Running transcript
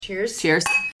Cheers. Cheers.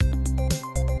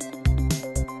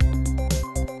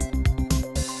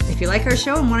 If you like our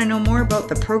show and want to know more about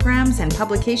the programs and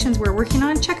publications we're working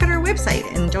on, check out our website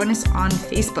and join us on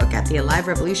Facebook at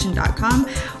thealiverevolution.com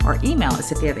or email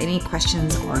us if you have any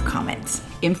questions or comments.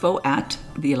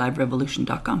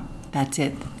 info@thealiverevolution.com. That's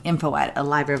it.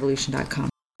 info@aliverevolution.com.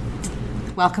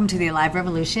 Welcome to the Alive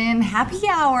Revolution Happy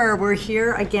Hour. We're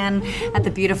here again at the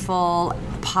beautiful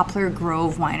Poplar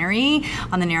Grove Winery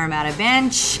on the Naramata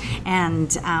Bench,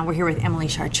 and we're here with Emily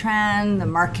Chartrand, the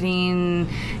marketing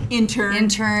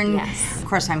intern. Yes. Of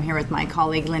course, I'm here with my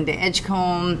colleague Linda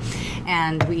Edgecombe,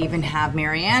 and we even have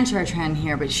Marianne Chartrand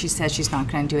here, but she says she's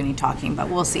not going to do any talking, but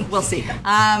we'll see. We'll see.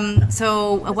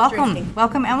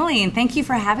 Welcome, Emily, and thank you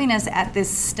for having us at this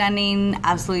stunning,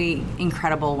 absolutely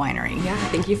incredible winery. Yeah,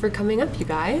 thank you for coming up, you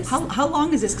guys. How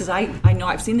long is this? Because I know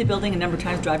I've seen the building a number of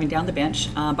times driving down the bench.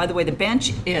 By the way, the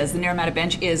Naramata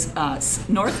Bench is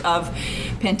north of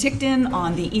Penticton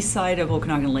on the east side of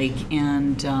Okanagan Lake.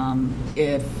 And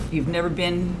if you've never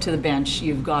been to the bench,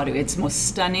 you've got to. It's the most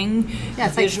stunning. Yeah,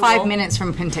 it's visual. like 5 minutes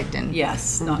from Penticton.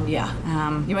 Yes,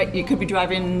 you could be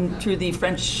driving through the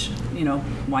French,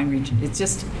 wine region. It's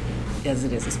just as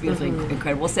it is. It's beautifully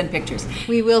incredible. We'll send pictures.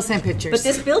 We will send pictures. But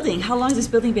this building, how long has this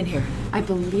building been here? I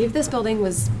believe this building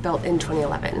was built in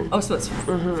 2011. Oh, so it's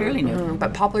fairly new.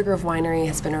 But Poplar Grove Winery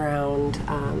has been around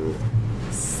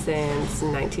since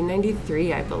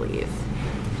 1993, I believe.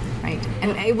 Right,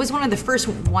 and it was one of the first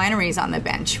wineries on the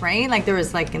bench, right? Like there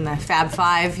was like in the Fab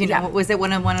Five, was it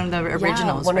one of the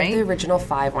originals, one right? of the original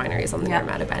 5 wineries on the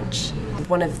Naramata Bench.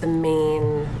 One of the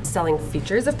main selling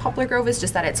features of Poplar Grove is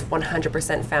just that it's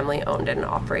 100% family owned and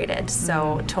operated.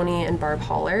 So Tony and Barb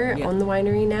Holler own the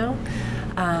winery now,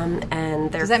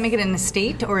 and does that make it an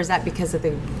estate, or is that because of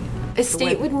the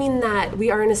estate would mean that we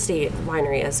are an estate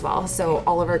winery as well. So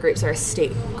all of our grapes are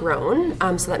estate grown.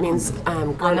 So that means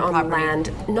grown on land,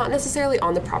 not necessarily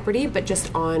on the property, but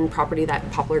just on property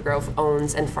that Poplar Grove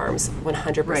owns and farms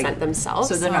 100% themselves.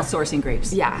 So they're not sourcing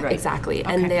grapes. Yeah, exactly.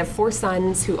 Okay. And they have 4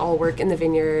 sons who all work in the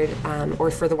vineyard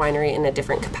or for the winery in a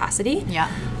different capacity. Yeah.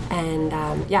 And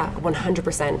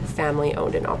 100% family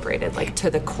owned and operated, like to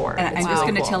the core. And I'm just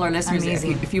going to tell our listeners,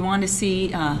 if you want to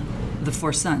see the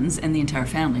 4 sons and the entire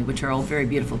family, which are all very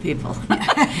beautiful people,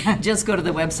 just go to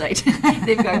the website.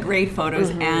 They've got great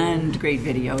photos and great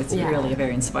video. It's really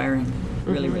very inspiring.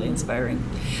 Really inspiring.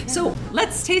 So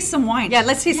let's taste some wine. Yeah,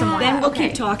 let's taste some wine. Then we'll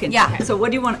keep talking. Yeah. So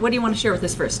what do you want to share with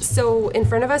us first? So in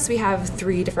front of us we have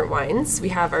 3 different wines. We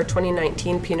have our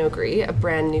 2019 Pinot Gris, a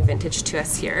brand new vintage to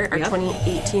us here. Our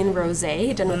 2018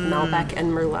 Rosé, done with Malbec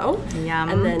and Merlot. Yum.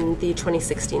 And then the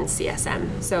 2016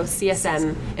 CSM. So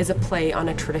CSM is a play on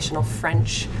a traditional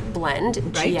French blend,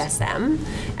 GSM,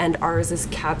 and ours is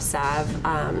Cab Sauv,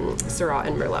 Syrah,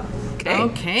 and Merlot.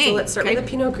 Okay. So let's start with the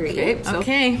Pinot Gris.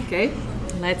 Okay.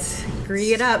 Let's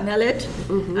gree it up. Smell it.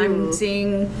 I'm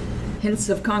seeing hints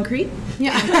of concrete.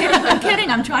 Yeah. I'm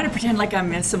kidding. I'm trying to pretend like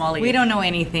I'm a sommelier. We don't know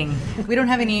anything. We don't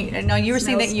have any. No, you were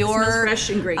saying that you're fresh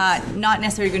and great. Not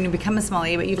necessarily going to become a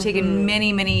sommelier, but you've taken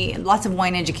lots of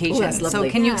wine education. that's lovely.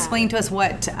 So can you explain to us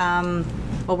what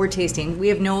we're tasting? We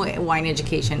have no wine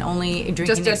education, only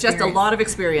drinking just a lot of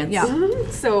experience. Yeah.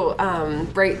 So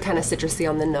bright kind of citrusy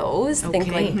on the nose. Think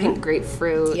like pink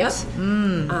grapefruit. Yep.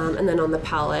 And then on the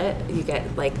palate, you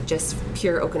get like just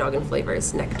pure Okanagan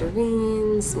flavors: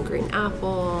 nectarines, some green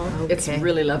apple. Okay. It's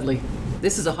really lovely.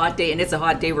 This is a hot day, and it's a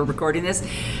hot day. We're recording this.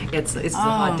 It's a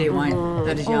hot day wine.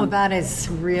 That is yum. That is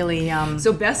really yum.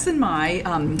 So Bess and my,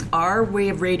 our way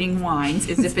of rating wines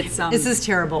is if it's this is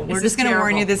terrible. We're just going to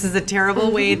warn you. This is a terrible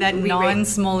way that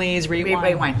non-sommeliers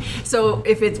rate wine. So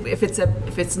if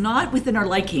it's not within our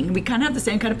liking, we kind of have the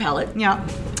same kind of palate. Yeah.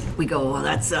 We go, well,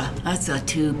 that's a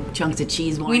 2 chunks of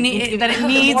cheese wine. We need that. It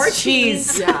needs more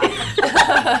cheese. Yeah.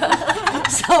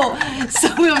 So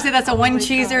we always say that's a 1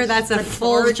 cheeser. That's a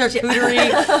full charcuterie.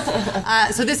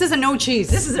 So this is a no cheese.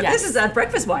 This is a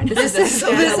breakfast wine. This is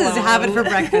have it for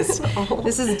breakfast.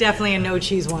 This is definitely a no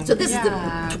cheese one. So this is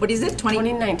what is it?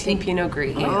 2019 Pinot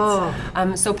Gris.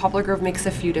 So Poplar Grove makes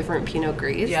a few different Pinot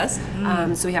Gris. Yes.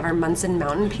 So we have our Munson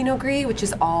Mountain Pinot Gris, which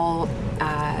is all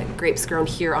grapes grown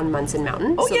here on Munson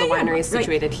Mountain. Oh, so the winery is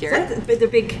situated here. The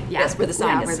big, yes, where the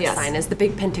sign is. Where the sign is, the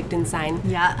big Penticton sign.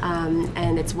 Yeah.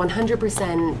 And it's 100%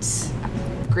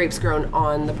 grapes grown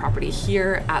on the property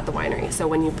here at the winery. So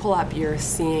when you pull up, you're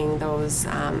seeing those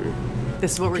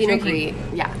This is what we're Pinot drinking.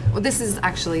 Gris, yeah. Well, this is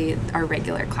actually our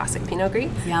regular classic Pinot Gris.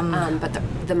 Yum. But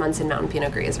the Munson Mountain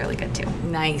Pinot Gris is really good too.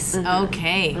 Nice.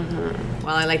 Okay.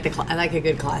 Well, I like a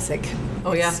good classic.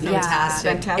 Oh yeah,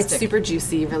 fantastic. It's super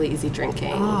juicy, really easy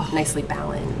drinking, nicely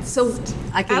balanced. So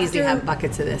I could easily have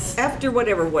buckets of this. After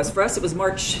whatever it was, for us it was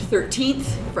March 13th,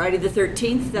 Friday the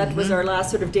 13th. That was our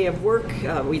last sort of day of work.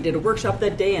 We did a workshop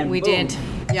that day, and We boom. did.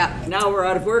 Yeah. Now we're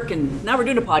out of work, and now we're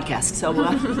doing a podcast. So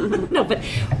no, but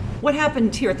what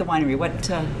happened here at the winery? What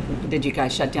did you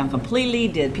guys shut down completely?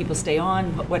 Did people stay on?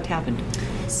 What happened?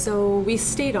 So we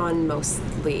stayed on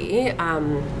mostly.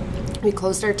 We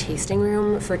closed our tasting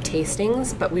room for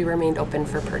tastings, but we remained open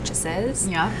for purchases.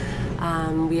 Yeah.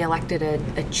 We elected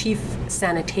a chief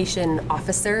sanitation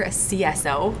officer, a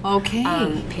CSO.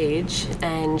 Okay. Paige,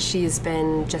 and she's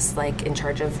been just like in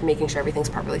charge of making sure everything's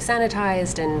properly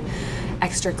sanitized and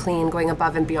extra clean, going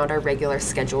above and beyond our regular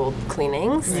scheduled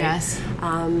cleanings. Yes.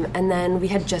 And then we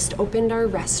had just opened our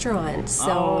restaurant,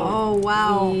 so Oh,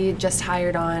 wow. we just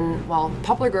hired on. Well,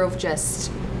 Poplar Grove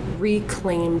just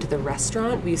reclaimed the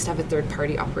restaurant. We used to have a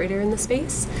third-party operator in the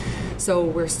space. So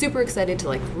we're super excited to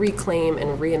like reclaim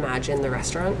and reimagine the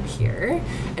restaurant here.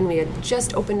 And we had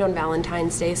just opened on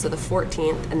Valentine's Day, so the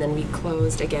 14th, and then we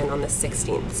closed again on the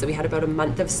 16th. So we had about a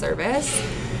month of service.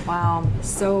 Wow.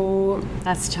 So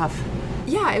That's tough.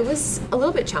 yeah, it was a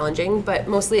little bit challenging, but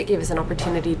mostly it gave us an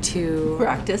opportunity to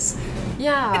Practice.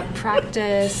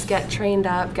 practice, get trained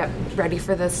up, get ready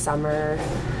for the summer.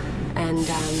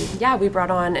 And we brought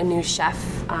on a new chef,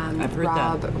 I've heard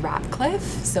Rob that. Ratcliffe.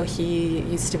 So he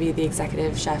used to be the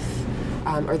executive chef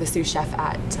or the sous chef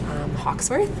at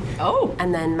Hawksworth. Oh.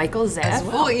 And then Michael Ziff. As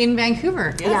well. Oh, in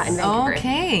Vancouver. Yeah, in Vancouver.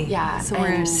 Okay. Yeah, So we're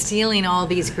and- stealing all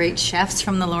these great chefs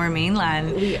from the Lower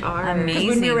Mainland. We are. 'Cause Amazing.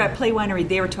 When we were at Play Winery,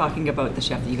 they were talking about the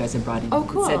chef that you guys had brought in. Oh,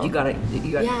 cool. Said you got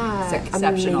Yeah,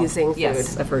 exceptional. amazing Yes,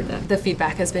 food. I've heard that. The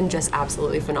feedback has been just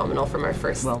absolutely phenomenal from our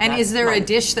first. Well, And That's is there a month.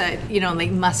 dish that they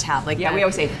must have? Like Yeah, that? we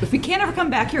always say, if we can't ever come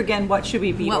back here again, what should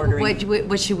we be ordering?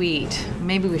 What should we eat?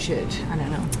 Maybe we should. I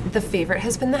don't know. The favorite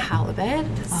has been the halibut.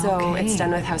 So Okay. it's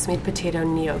done with house-made potato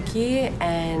gnocchi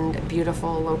and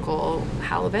beautiful local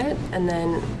halibut, and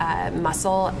then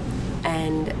mussel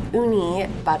and uni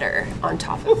butter on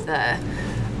top of the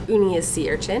uni is sea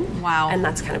urchin. Wow. And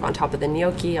that's kind of on top of the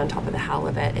gnocchi, on top of the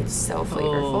halibut. It's so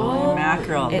flavorful. Oh,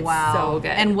 mackerel. It's Wow. so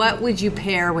good. And what would you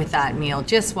pair with that meal?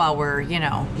 Just while we're,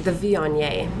 the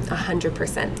Viognier,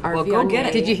 100%. Our Well, go Viognier. get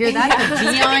it. Did you hear that? The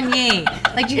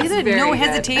Viognier. Like, you It's hear that? very No good.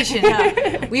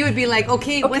 hesitation. We would be like,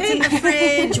 okay, what's in the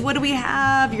fridge? What do we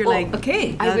have? You're like,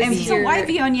 Okay. I would And be so here- why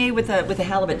Viognier with a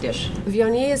halibut dish?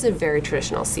 Viognier is a very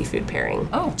traditional seafood pairing.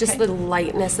 Oh, Just okay. the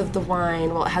lightness of the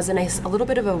wine. Well, it has a little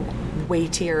bit of a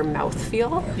weightier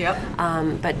mouthfeel. Yep.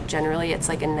 But generally, it's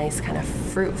like a nice kind of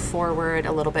fruit forward,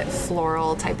 a little bit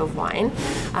floral type of wine.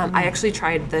 I actually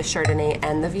tried the Chardonnay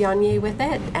and the Viognier with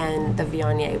it, and the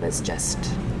Viognier was just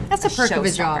that's a perk of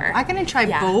a job. showstopper. I'm going to try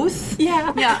Yeah. both.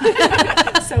 Yeah.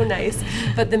 Yeah. So nice.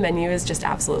 But the menu is just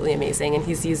absolutely amazing, and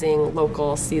he's using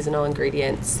local seasonal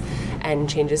ingredients and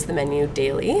changes the menu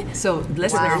daily. So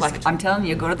listeners, Wow. I'm telling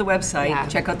you, go to the website, Yeah.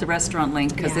 check out the restaurant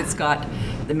link, because Yeah. it's got,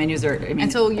 the menus are, I mean,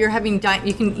 And so you're having,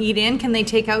 you can eat in. Can they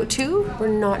take out too? We're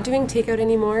not doing takeout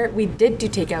anymore. We did do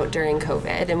takeout during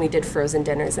COVID, and we did frozen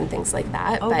dinners and things like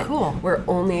that. Oh, but cool. We're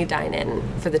only dine-in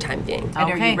for the time being. and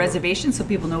are okay. you reservations so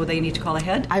people know they need to call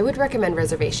ahead? I would recommend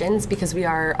reservations because we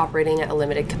are operating at a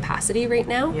limited capacity right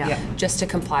now, Yeah. just to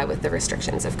comply with the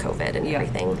restrictions of COVID and Yeah.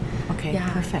 everything. Okay, Yeah.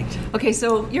 perfect. Okay,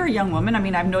 so you're a young woman. I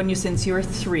mean, I've known you since you were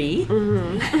 3.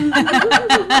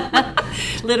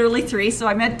 Literally 3. So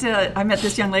I met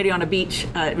this young lady on a beach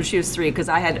when she was 3, because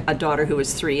I had a daughter who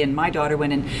was 3, and my daughter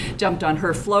went and jumped on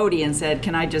her floaty and said,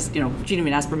 "Can I just?" She didn't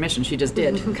even ask permission. She just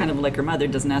did, kind of like her mother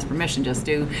doesn't ask permission, just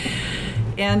do.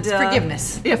 And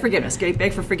Forgiveness. Yeah, forgiveness.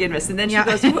 Beg for forgiveness. And then she Yeah.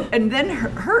 goes, and then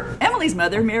her Emily's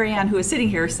mother, Marianne, who is sitting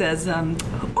here, says,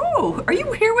 "Oh, are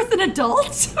you here with an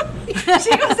adult?" She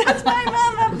goes, "That's my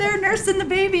mom up there nursing the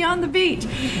baby on the beach."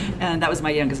 And that was my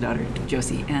youngest daughter,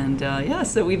 Josie. And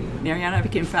so Marianne and I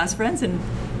became fast friends, and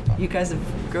you guys have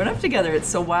grown up together. It's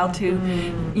so wild to,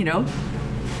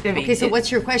 I mean, Okay, so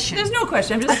what's your question? There's no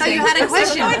question. I'm just I thought saying. you had a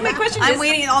question. My question I'm is,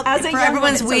 waiting. as a For young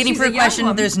everyone's woman- so waiting she's for a young question.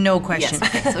 woman. There's no question.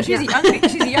 Yes. So she's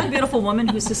a young, beautiful woman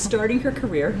who's just starting her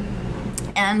career,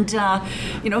 and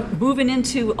moving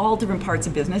into all different parts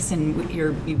of business. And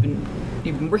you've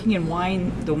been working in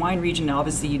the wine region. Now,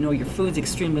 obviously, you know your foods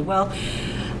extremely well.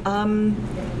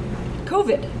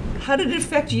 COVID, how did it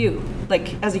affect you,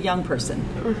 like as a young person?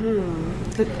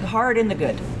 The hard and the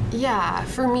good. Yeah,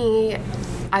 for me,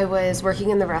 I was working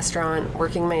in the restaurant,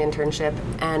 working my internship,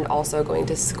 and also going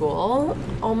to school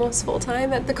almost full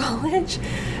time at the college.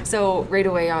 So right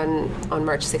away on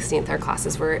March 16th, our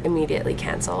classes were immediately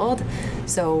canceled.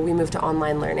 So we moved to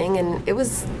online learning, and it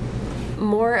was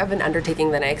more of an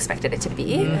undertaking than I expected it to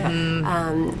be.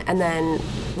 And then,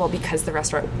 well, because the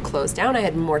restaurant closed down, I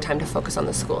had more time to focus on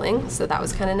the schooling, so that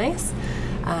was kind of nice.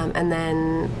 And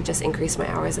then just increased my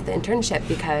hours at the internship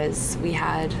because we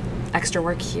had extra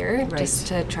work here just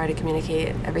to try to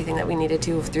communicate everything that we needed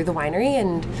to through the winery,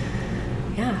 and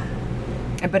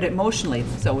But emotionally,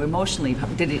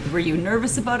 were you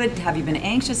nervous about it? Have you been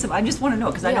anxious? I just want to know,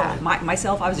 because I know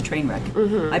myself, I was a train wreck.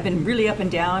 I've been really up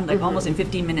and down, like almost in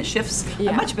 15-minute shifts.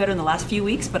 I'm much better in the last few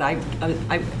weeks, but I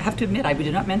have to admit, I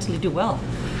did not mentally do well.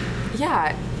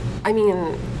 Yeah, I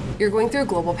mean, you're going through a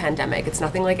global pandemic. It's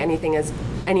nothing like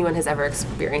anyone has ever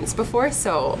experienced before,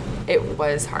 so it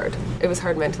was hard. It was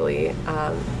hard mentally.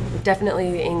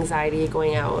 Definitely the anxiety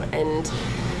going out and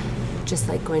just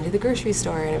like going to the grocery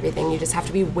store and everything. You just have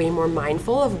to be way more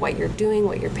mindful of what you're doing,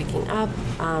 what you're picking up.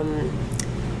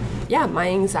 My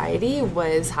anxiety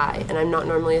was high, and I'm not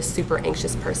normally a super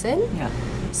anxious person.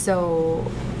 So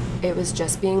it was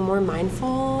just being more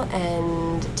mindful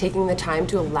and taking the time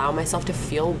to allow myself to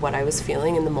feel what I was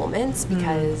feeling in the moments,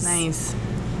 because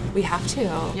we have to.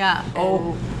 Yeah.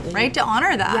 Right, to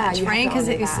honor that, right? Because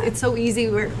it's so easy.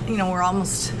 We're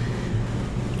almost,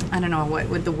 I don't know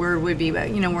what the word would be, but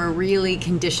we're really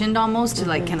conditioned almost to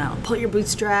like kind of pull your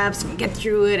bootstraps and get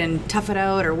through it and tough it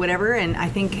out or whatever. And I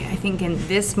think in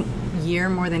this year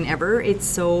more than ever, it's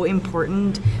so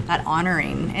important, that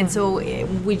honoring. And so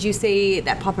would you say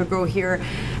that Poplar Grove here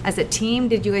as a team,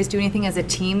 did you guys do anything as a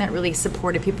team that really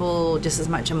supported people just as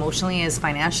much emotionally as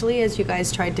financially as you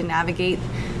guys tried to navigate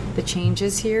the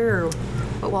changes here?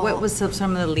 Or what was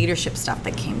some of the leadership stuff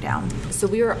that came down? So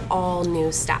we were all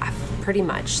new staff, pretty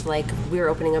much. Like, we were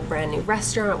opening a brand new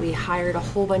restaurant. We hired a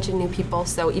whole bunch of new people.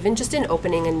 So even just in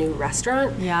opening a new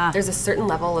restaurant, there's a certain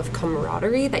level of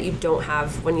camaraderie that you don't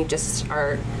have when you just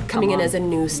are coming in as a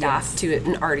new staff to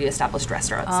an already established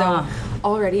restaurant. So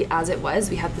already, as it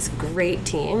was, we had this great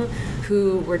team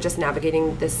who were just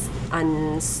navigating this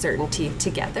uncertainty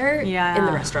together in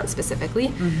the restaurant specifically.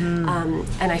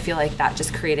 And I feel like that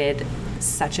just created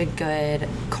such a good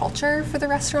culture for the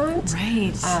restaurant.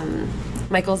 Right.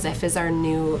 Michael Ziff is our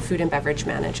new food and beverage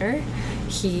manager.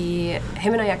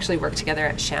 Him and I actually worked together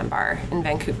at Shambar in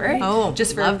Vancouver. Oh,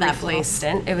 just for love a brief that place.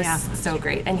 Stint. It was so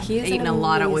great, and he's eaten a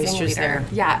lot of oysters leader. there.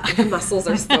 Yeah, the mussels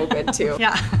are so good too.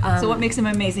 So what makes him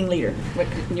an amazing leader? What,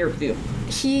 in your view?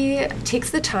 He takes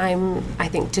the time, I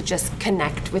think, to just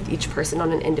connect with each person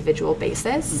on an individual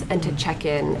basis and to check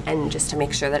in and just to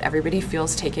make sure that everybody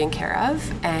feels taken care of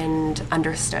and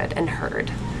understood and heard,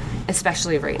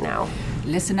 especially right now.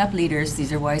 Listen up, leaders.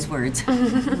 These are wise words.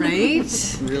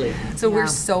 Right? Really. So we're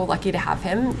so lucky to have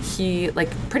him. He, like,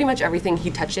 pretty much everything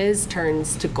he touches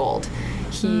turns to gold.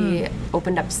 He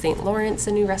opened up St. Lawrence,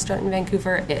 a new restaurant in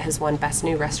Vancouver. It has won Best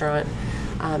New Restaurant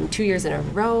 2 years in a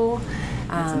row.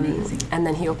 That's amazing. And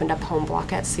then he opened up Home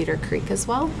Block at Cedar Creek as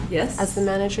well. Yes. As the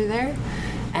manager there.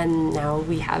 And now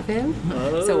we have him.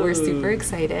 So we're super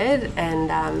excited.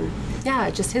 And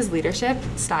just his leadership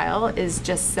style is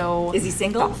just so Is he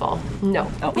single? thoughtful.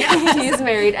 No. Oh. He's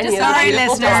married and he has a sorry, beautiful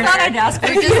listeners. daughter. I thought I'd ask.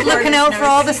 We're just looking out for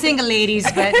all the single ladies,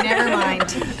 but never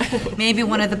mind. Maybe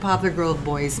one of the Poplar Grove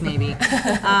boys, maybe. He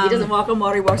doesn't walk on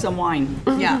water, he walks on wine.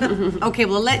 Yeah. Okay,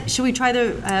 well, should we try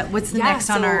what's the next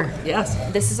on our... Yes.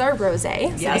 This is our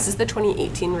rosé. So Yes. this is the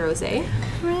 2018 rosé.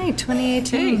 Right,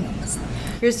 2018.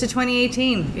 Here's to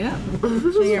 2018. Yeah.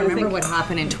 Gee, I remember what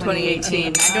happened in 2018.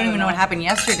 I don't even know what happened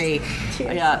yesterday.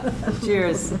 Yeah.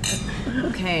 Cheers.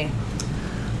 Okay.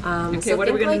 Okay, what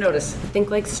are we going to notice? Think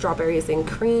like strawberries and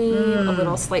cream, a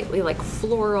little slightly like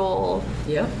floral,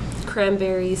 Yeah.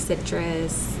 cranberry,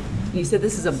 citrus. You said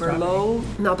this is a Merlot.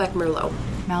 Malbec Merlot.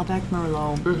 Malbec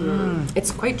Merlot.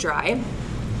 It's quite dry.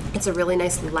 It's a really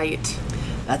nice light.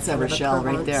 That's a sort of Rochelle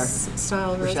right there. Provence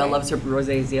style Rochelle rosé. loves her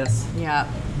rosés, yes.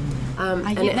 Yeah.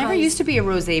 I and it never has- used to be a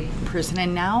rosé person,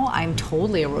 and now I'm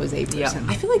totally a rosé person.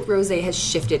 I feel like rosé has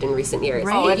shifted in recent years.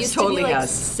 Right. Oh, It it used totally to be like has.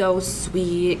 so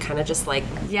sweet, kind of just like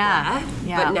Yeah, blah,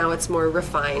 yeah. But now it's more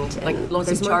refined. Like and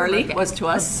Lonesome there's more Charlie market. was to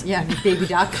us. Yeah, Baby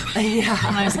Duck. Yeah.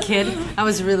 When I was a kid, I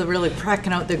was really, really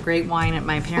cracking out the great wine at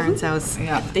my parents' house.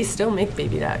 Yeah. They still make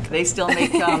Baby Duck. They still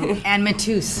make And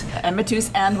Matus. and Matus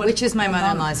and what- Which is my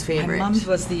mother-in-law's favorite. My mom's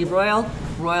was the Royal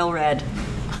Red.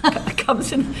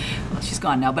 Comes in. Well, she's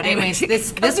gone now. But Anyways,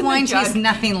 this comes in the wine jug. tastes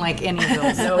nothing like any of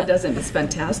those. No, it doesn't. It's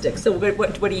fantastic. So what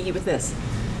do you eat with this?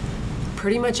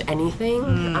 Pretty much anything.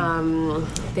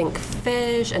 Think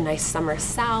fish, a nice summer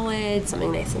salad,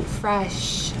 something nice and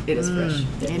fresh. It is fresh.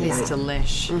 It is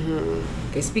delish.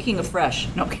 Okay, speaking of fresh.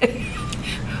 No, okay.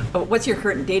 What's your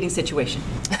current dating situation?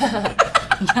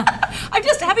 I'm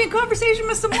just having a conversation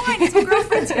with some wine and some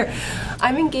girlfriends here.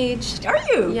 I'm engaged. Are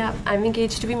you? Yeah, I'm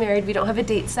engaged to be married. We don't have a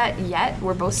date set yet.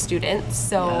 We're both students,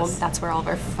 so that's where all of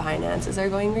our finances are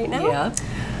going right now. Yeah.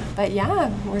 But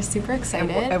yeah, we're super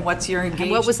excited. And what's your engaged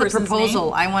And what was the person's proposal?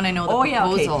 name? I want to know the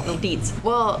proposal. Okay. The deeds.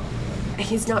 Well,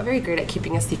 he's not very great at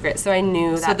keeping a secret, so I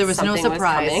knew that there was no something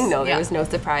surprise. was coming. No, there Yeah. was no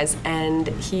surprise. And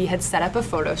he had set up a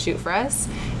photo shoot for us.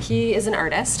 He is an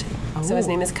artist, so his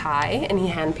name is Kai, and he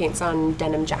hand paints on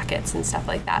denim jackets and stuff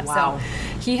like that. Wow.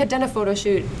 So he had done a photo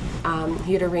shoot.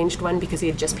 He had arranged one because he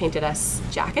had just painted us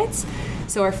jackets.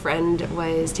 So our friend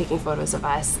was taking photos of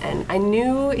us, and I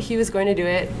knew he was going to do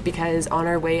it because on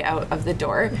our way out of the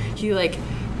door, he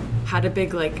had a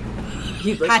big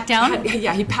he Pat down?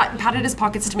 He patted his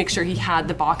pockets to make sure he had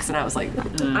the box, and I was like,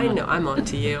 I know, I'm on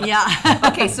to you. Yeah.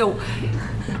 Okay, so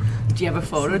do you have a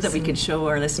photo that we could show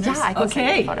our listeners? Yeah, I can send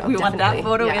you a photo, we want that definitely.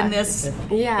 photo Yeah. in this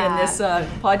Yeah.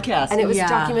 podcast. And it was Yeah.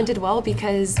 documented well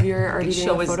because we were already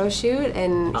show doing a us- photo shoot,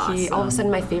 and he all of a sudden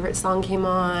my favorite song came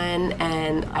on,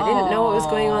 and I didn't know what was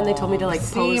going on. They told me to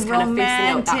pose kind of facing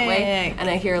out that way, romantic. and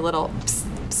I hear a little psst,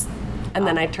 psst, and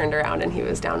then I turned around and he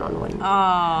was down on one knee.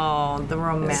 Oh, the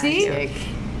romantic.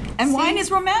 And wine is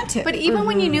romantic. But even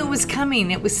when you knew it was coming,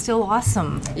 it was still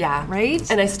awesome. Yeah. Right?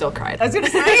 And I still cried. I was going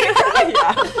to say.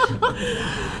 Yeah.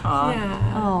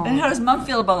 And how does Mom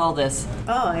feel about all this?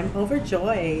 Oh, I'm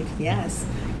overjoyed. Yes.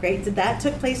 Great. That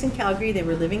took place in Calgary. They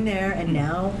were living there, and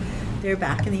now they're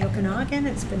back in the Okanagan.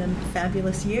 It's been a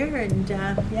fabulous year, and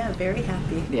very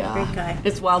happy. Yeah. Great guy.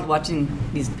 It's wild watching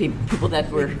these people that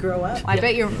were Grow up. I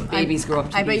bet your babies grow up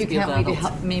to I bet these you can't beautiful wait to adults.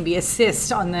 help maybe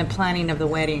assist on the planning of the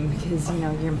wedding because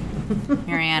your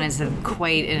Marianne is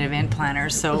quite an event planner.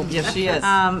 So Yes, she is.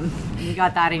 you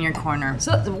got that in your corner.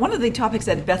 So one of the topics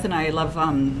that Beth and I love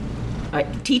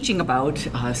teaching about,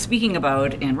 speaking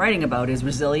about, and writing about is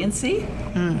resiliency.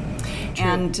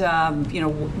 And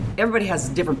everybody has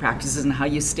different practices in how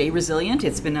you stay resilient.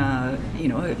 It's been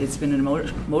it's been an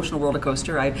emotional roller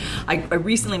coaster. I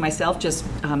recently myself just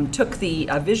took the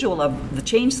visual of the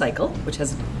change cycle, which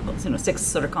has 6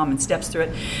 sort of common steps through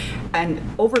it, and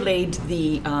overlaid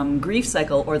the grief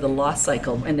cycle or the loss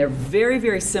cycle, and they're very,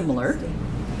 very similar.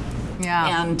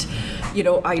 Yeah. And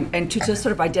to just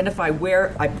sort of identify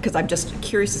because I'm just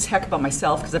curious as heck about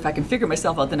myself, because if I can figure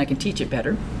myself out, then I can teach it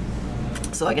better.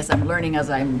 So I guess I'm learning as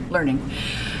I'm learning.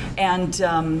 And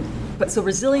but so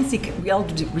resiliency, we all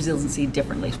do resiliency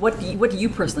differently. What do you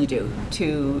personally do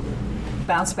to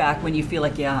bounce back when you feel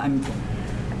like I'm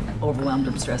overwhelmed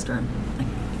or stressed or?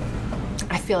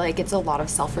 I feel like it's a lot of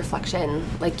self-reflection,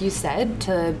 like you said,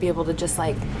 to be able to just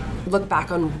look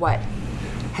back on what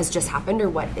has just happened or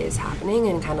what is happening,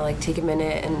 and kind of take a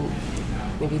minute and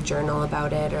maybe journal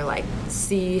about it, or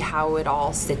see how it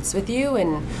all sits with you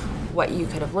and what you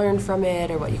could have learned from it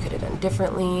or what you could have done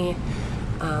differently.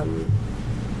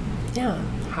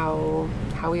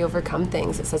 How we overcome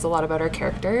things. It says a lot about our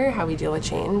character, how we deal with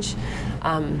change.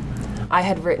 I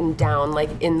had written down,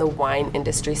 in the wine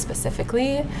industry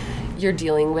specifically, you're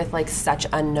dealing with such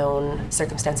unknown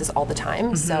circumstances all the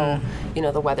time. So,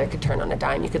 the weather could turn on a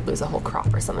dime. You could lose a whole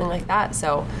crop or something like that.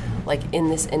 So, in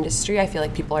this industry, I feel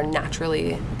like people are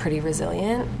naturally pretty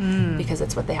resilient because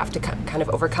it's what they have to kind of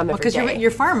overcome every day. Because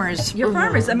you're farmers. You're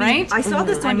farmers. I mean, right? I saw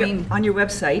this on your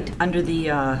website under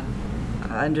the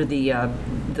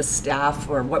staff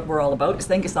or what we're all about. I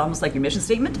think it's almost like your mission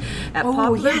statement. At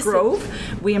Poplar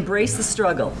Grove, we embrace the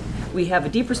struggle. We have a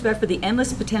deep respect for the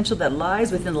endless potential that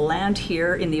lies within the land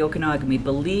here in the Okanagan. We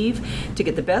believe to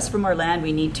get the best from our land,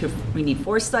 we need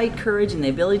foresight, courage, and the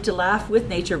ability to laugh with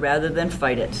nature rather than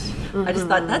fight it. I just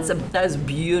thought that is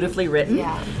beautifully written.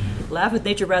 Yeah. Laugh with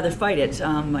nature rather fight it.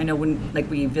 I know when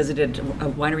we visited a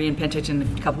winery in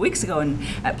Penticton a couple weeks ago, and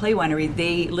at Play Winery,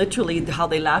 they literally, how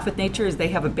they laugh with nature is they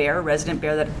have a resident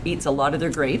bear that eats a lot of their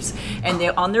grapes, and they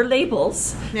on their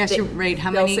labels They ask you rate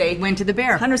how they'll many say went to the bear.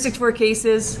 164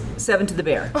 cases, 7 to the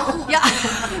bear. Yeah.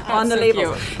 On the so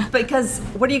labels. Because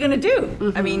what are you going to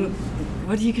do? I mean,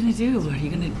 what are you going to do? What are you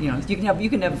going to, you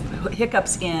can have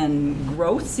hiccups in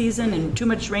growth season and too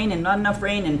much rain and not enough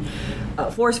rain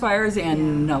and forest fires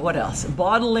and what else?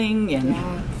 Bottling and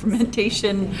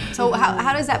fermentation. So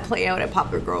how does that play out at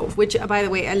Poplar Grove? Which, by the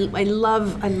way, I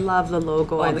love the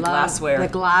logo. Oh, I the love glassware. The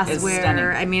glassware. Is stunning.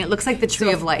 I mean, it looks like the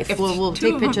tree of life. If We'll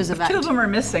two take pictures of that. Two of them are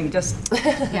missing. Just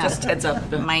heads up.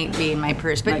 Might be in my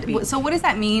purse. Might be. But so what does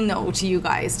that mean, though, to you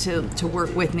guys to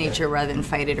work with nature rather than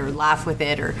fight it or laugh with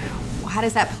it? Or how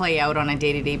does that play out on a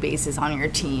day-to-day basis on your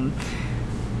team?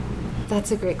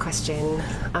 That's a great question.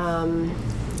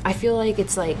 I feel like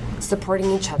it's supporting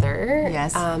each other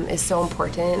Yes. is so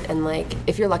important, and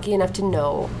if you're lucky enough to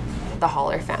know the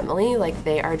Holler family. Like,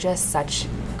 they are just such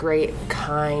great,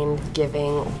 kind,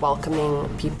 giving, welcoming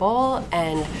people.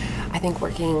 And I think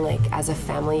working like as a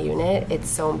family unit, it's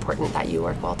so important that you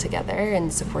work well together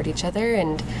and support each other.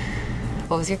 And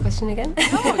what was your question again?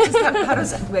 Oh, just how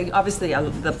does, obviously,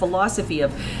 the philosophy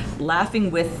of laughing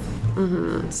with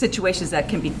situations that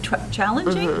can be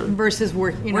challenging versus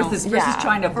versus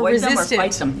trying to avoid them or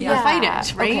fight them. Fight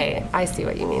it, right? Okay, I see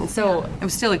what you mean. So it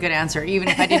was still a good answer, even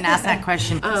if I didn't ask that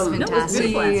question. It's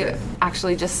fantastic. We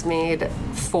actually just made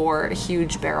 4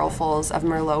 huge barrelfuls of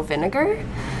Merlot vinegar.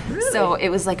 Really? So it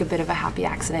was like a bit of a happy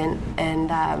accident, and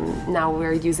now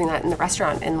we're using that in the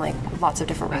restaurant in like lots of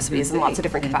different recipes and lots of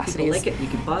different capacities. If people like it, you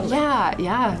can bottle it.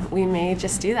 Yeah, we may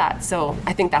just do that. So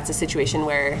I think that's a situation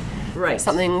where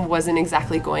something wasn't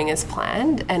exactly going as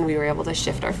planned, and we were able to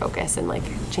shift our focus and like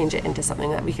change it into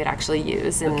something that we could actually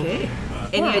use. And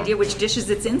any idea which dishes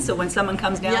it's in? So when someone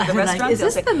comes down to the restaurant, is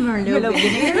this the Merlot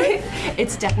vinegar?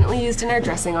 It's definitely used in our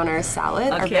dressing on our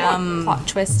salad. Okay. Our Plot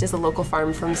Twist is a local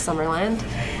farm from Summerland,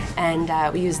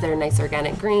 and we use their nice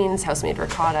organic greens, house-made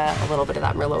ricotta, a little bit of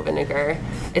that Merlot vinegar.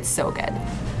 It's so good.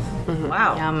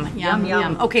 Wow.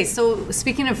 Yum. Okay, so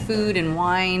speaking of food and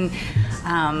wine,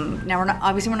 now we're not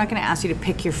going to ask you to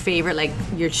pick your favorite, like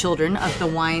your children, of the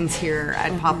wines here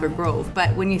at Poplar Grove.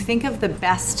 But when you think of the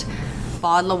best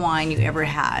bottle of wine you ever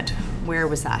had, where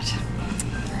was that?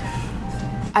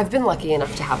 I've been lucky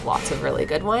enough to have lots of really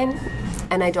good wine.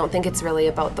 And I don't think it's really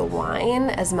about the wine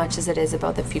as much as it is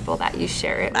about the people that you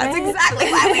share it That's with. exactly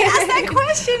why we asked that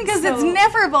question, because it's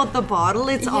never about the bottle.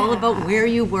 It's all about where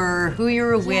you were, who you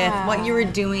were with, what you were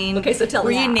doing. Okay, so tell us.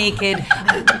 Were you naked?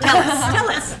 Tell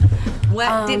us.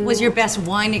 What was your best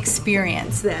wine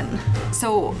experience then?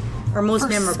 So, or most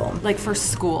memorable? Like for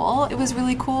school, it was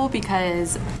really cool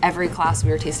because every class we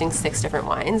were tasting 6 different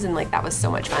wines, and like that was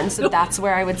so much fun. So that's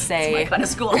where I would say, my kind of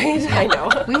school. Right? I know.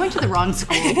 We went to the wrong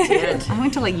school. I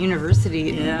went to like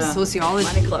university sociology.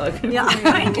 Money club.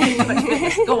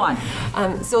 Yeah. Go on.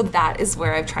 So that is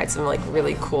where I've tried some like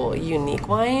really cool, unique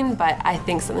wine. But I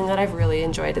think something that I've really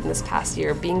enjoyed in this past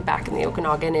year, being back in the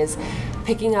Okanagan, is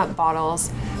picking up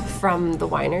bottles from the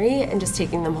winery and just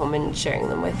taking them home and sharing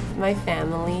them with my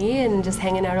family and just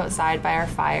hanging out outside by our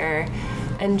fire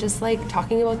and just like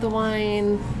talking about the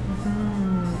wine.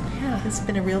 Yeah, it's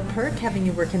been a real perk having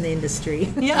you work in the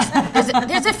industry. Yeah,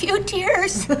 there's a few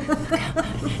tears.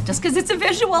 Just because it's a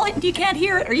visual, you can't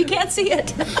hear it or you can't see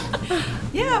it.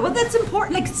 Yeah, well, that's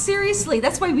important. Like, seriously,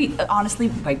 that's why we, honestly,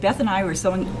 like Beth and I were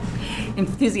so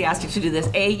enthusiastic to do this.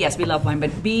 A, yes, we love wine,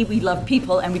 but B, we love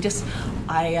people, and we just,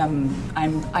 I'm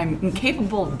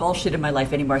incapable of bullshit in my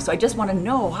life anymore. So I just want to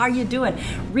know, how are you doing?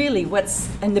 Really,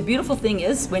 and the beautiful thing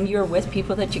is, when you're with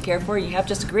people that you care for, you have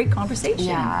just a great conversation.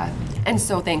 Yeah, and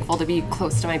so thankful to be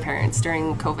close to my parents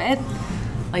during COVID.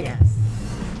 Like,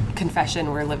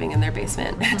 confession, we're living in their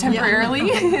basement temporarily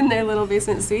in their little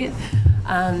basement suite.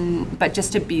 But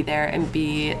just to be there and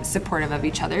be supportive of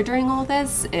each other during all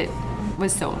this, it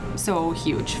was so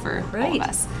huge for all of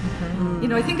us. You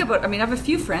know, I have a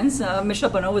few friends. Michelle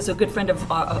Bonneau was a good friend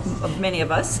of many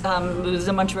of us, who's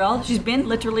in Montreal. She's been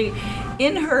literally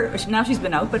now she's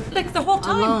been out, but like the whole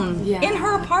time alone, in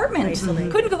her apartment.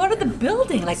 Couldn't go out of the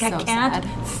building. Like, I can't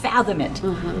fathom it.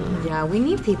 Yeah, we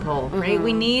need people, right?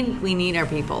 We need our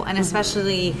people, and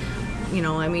especially, you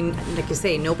know, I mean, like you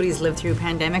say, nobody's lived through a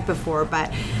pandemic before,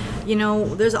 but you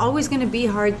know, there's always going to be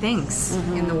hard things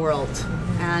in the world.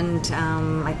 And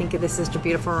I think this is a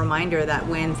beautiful reminder that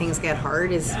when things get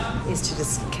hard is to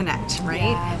just connect, right?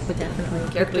 Yeah, But definitely.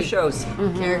 Character shows.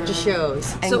 Character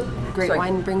shows. And great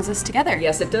wine brings us together.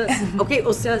 Yes, it does. Okay,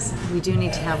 well, we do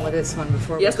need to have this one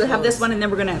before Yes, we we'll have this close. one, and then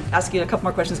we're going to ask you a couple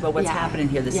more questions about what's happening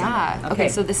here this summer. Okay,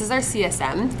 so this is our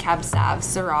CSM, Cab Sav,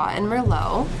 Syrah, and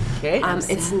Merlot. Okay.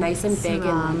 It's nice and big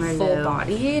Syrah, and Merlot.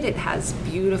 full-bodied. It has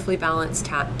beautifully balanced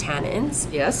tannins.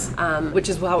 Yes, which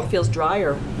is how it feels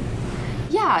drier.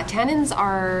 Yeah, tannins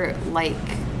are like,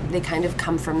 they kind of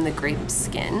come from the grape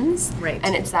skins. Right.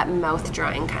 And it's that mouth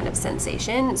drying kind of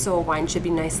sensation. So a wine should be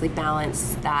nicely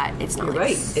balanced, that it's not You're like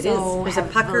right, it so is. There's a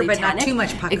pucker, heavily but not tannic. too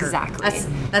much pucker. Exactly.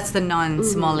 That's the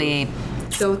non-sommelier.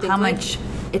 So think How like much?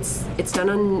 It's done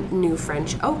on new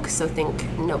French oak, so think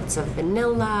notes of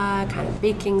vanilla, kind of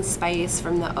baking spice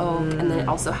from the oak, and then it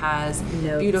also has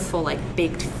beautiful like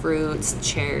baked fruits,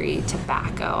 cherry,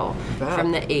 tobacco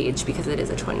from the age, because it is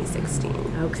a 2016.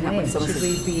 Okay. Should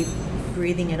we be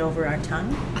breathing it over our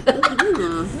tongue?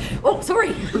 Oh,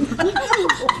 sorry.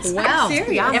 Wow.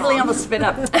 Emily almost spit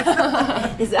up.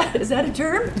 Is that a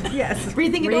term? Yes.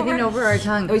 Breathing over our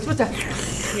tongue. Oh, you're supposed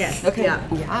to. Yes. Okay. Yeah.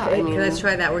 Yeah, Okay, I mean, let's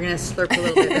try that. We're going to slurp a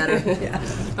little bit better.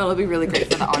 That'll be really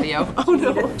great for the audio. Oh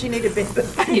no. Do you need a bit?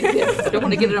 I don't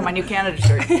want to get it on my new Canada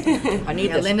shirt. I need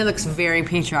this. Linda looks very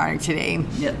patriotic today.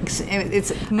 Yeah.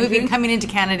 It's coming into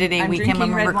Canada Day I'm weekend when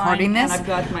drinking we're red wine, recording this. and I've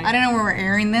got my- I don't know when we're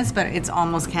airing this, but it's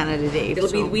almost Canada Day.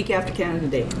 It'll be the week after Canada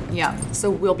Day. Yeah.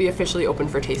 So we'll be officially open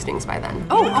for tastings by then.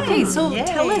 Oh, okay. So Yay.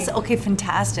 tell us. Okay,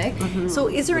 fantastic. So,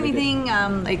 is there anything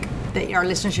like that our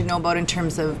listeners should know about in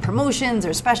terms of promotions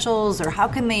or specials, or how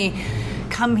can they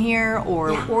come here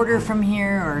or order from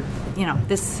here, or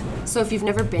this? So if you've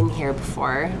never been here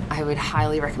before, I would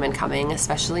highly recommend coming,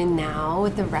 especially now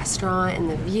with the restaurant and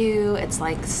the view. It's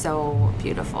like so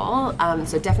beautiful.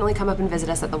 So definitely come up and visit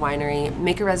us at the winery.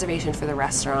 Make a reservation for the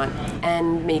restaurant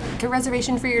and make a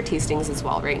reservation for your tastings as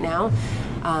well right now.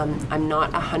 I'm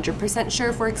not 100% sure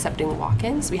if we're accepting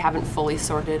walk-ins. We haven't fully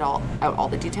sorted out all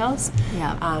the details.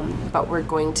 Yeah. But we're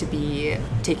going to be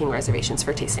taking reservations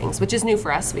for tastings, which is new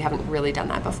for us. We haven't really done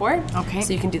that before. Okay.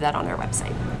 So you can do that on our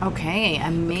website. Okay,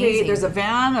 amazing. Okay, there's a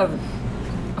van of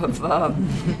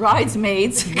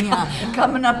bridesmaids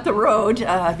coming up the road.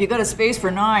 Have you got a space for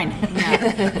 9?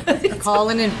 Call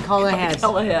ahead.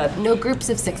 Call ahead. No groups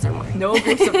of 6 or more. No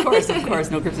groups, of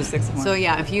course, no groups of 6 or more. So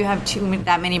yeah, if you have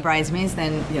that many bridesmaids,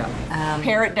 then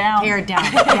pare it down. Pare it down.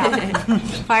 Yeah.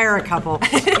 Fire a couple.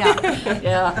 Yeah.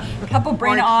 Yeah, a couple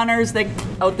brain honors, they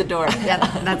out the door. Yeah,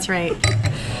 that's right.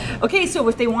 Okay, so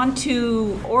if they want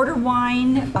to order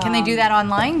wine, Can they do that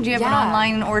online? Do you have an yeah.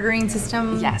 online ordering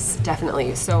system? Yes,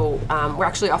 definitely. So we're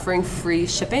actually offering free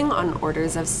shipping on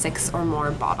orders of 6 or more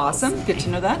bottles. Awesome, good to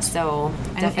know that. So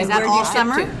And definitely. is that Where do all you ship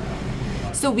summer?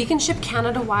 to? So we can ship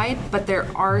Canada-wide, but there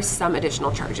are some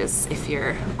additional charges if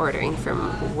you're ordering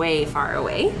from way far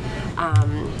away.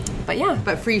 But yeah,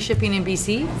 But free shipping in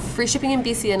BC? free shipping in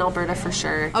BC and Alberta for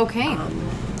sure. Okay.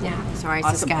 Yeah. Sorry,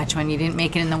 Awesome. Saskatchewan. You didn't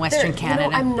make it in the Western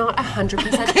Canada. I'm not 100%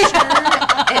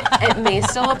 sure. It may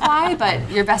still apply, but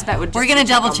your best bet would just We're going to be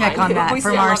double check on online. that We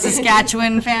from still our love it.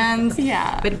 Saskatchewan fans.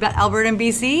 Yeah. But Alberta and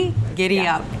BC, giddy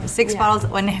Yeah. up. 6 Yeah.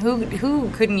 bottles. And who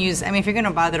couldn't use, I mean, if you're going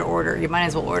to bother to order, you might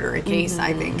as well order a case,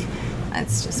 I think.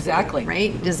 That's just Exactly.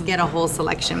 right. Just get a whole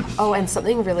selection. Oh, and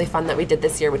something really fun that we did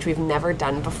this year, which we've never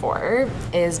done before,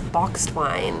 is boxed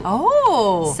wine.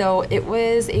 Oh. So it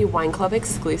was a wine club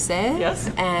exclusive. Yes.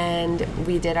 And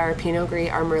we did our Pinot Gris,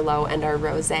 our Merlot, and our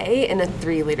Rosé in a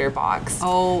 3-liter box.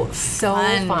 Oh, So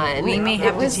fun. fun. We may It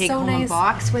have to was take so home a nice.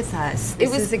 box with us. It This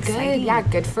was is exciting. good. Yeah,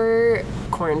 good for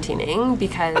quarantining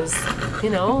because, you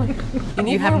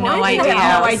need You have more no wine. idea.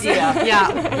 No idea.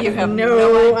 Yeah. You have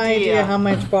no idea. idea how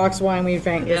much box wine we've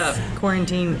drank this Yeah.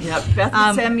 quarantine. Yeah, Beth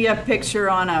would send me a picture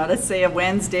on let's say a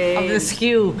Wednesday, Of the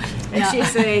skew. and she'd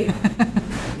say,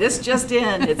 "This just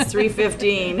in, it's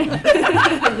 3:15."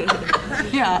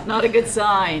 Yeah. Not a good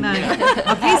sign.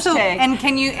 Okay, so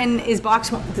Hashtag. and is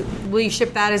box? Will you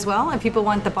ship that as well? If people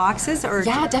want the boxes, or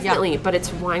Yeah, definitely. But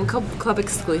it's wine club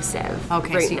exclusive.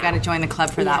 Okay, right so you now. got to join the club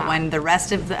for that Yeah. one. The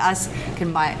rest of us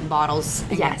can buy bottles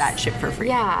and get that shipped for free.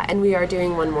 Yeah, and we are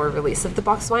doing one more release of the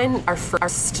box wine. Our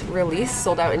first release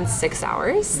sold out in 6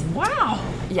 hours. Wow.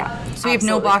 Yeah. So you have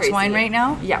no absolutely box crazy. wine right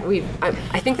now? Yeah,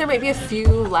 I think there might be a few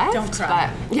left. Don't cry.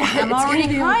 But yeah, I'm it's already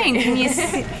gonna be crying. okay. Can you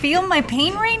feel my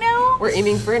pain right now? We're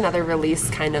aiming for another release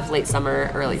kind of late summer,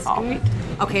 early fall.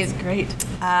 Okay, Great.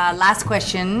 last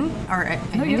question, or I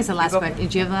think it's the last you go. question.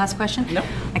 Did you have the last question? No.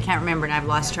 I can't remember, and I've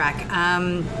lost track.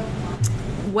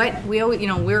 What we always,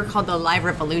 we're called the Alive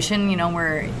Revolution.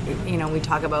 Where we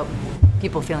talk about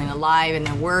people feeling alive in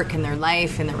their work, in their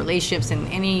life, in their relationships, in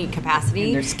any capacity.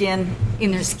 In their skin.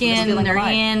 In their skin, feeling they're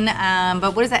alive. in.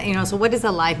 But what is that? So what does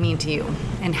alive mean to you,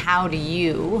 and how do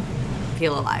you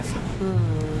feel alive?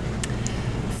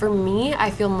 For me,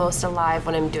 I feel most alive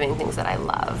when I'm doing things that I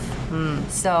love.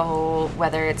 So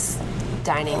whether it's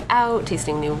dining out,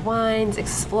 tasting new wines,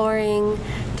 exploring,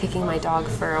 taking my dog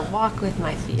for a walk with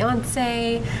my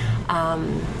fiance,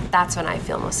 that's when I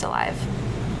feel most alive,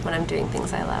 when I'm doing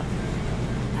things I love.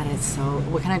 That is so.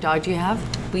 What kind of dog do you have?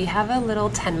 We have a little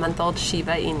 10-month-old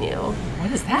Shiba Inu.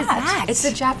 What is that? It's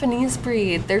a Japanese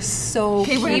breed. They're so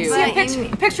Okay, cute. we're going to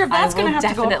see a picture of that's I going to will have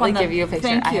to go up definitely on the, give you a picture.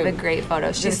 Thank I you. have a great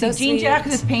photo. She's She's so jean sweet.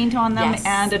 jacket with paint on them Yes.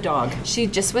 and a dog. She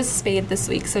just was spayed this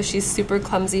week, so she's super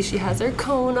clumsy. She has her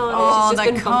cone on. Oh, she's just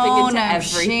the been bumping cone into of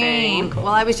everything. shame. Well,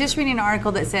 I was just reading an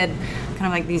article that said kind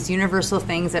of like these universal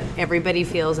things that everybody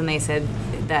feels, and they said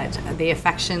that the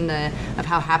affection of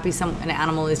how happy an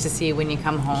animal is to see you when you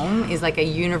come home is like a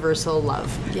universal love.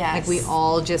 Yes. Like we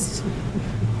all just.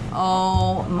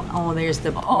 Oh, there's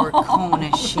the poor cone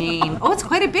of shame. Oh, it's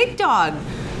quite a big dog.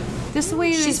 Just the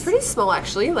way it She's is. pretty small,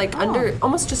 actually, like under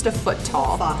almost just a foot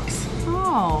tall. Fox.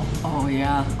 Oh, Oh,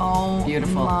 yeah. oh,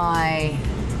 Beautiful. my.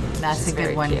 That's a good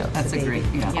very one. cute. That's a great,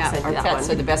 Yeah. Our that pets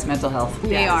one. are the best mental health.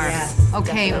 They are. Yes,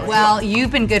 Okay, definitely. well,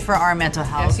 you've been good for our mental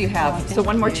health. Yes, you have. So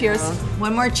one more cheers.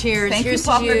 One more cheers. Thank Here's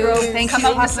you, Poplar to Grove. Thanks Come to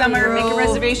out this Poplar summer, make a Grove.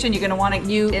 reservation. You're going to want to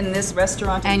eat in this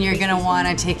restaurant. And you're going to want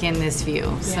to take in this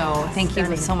view. So thank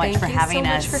you so much Thank for you having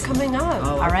so us. much for coming up. Oh,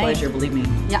 All our right. pleasure, believe me.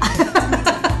 Yeah.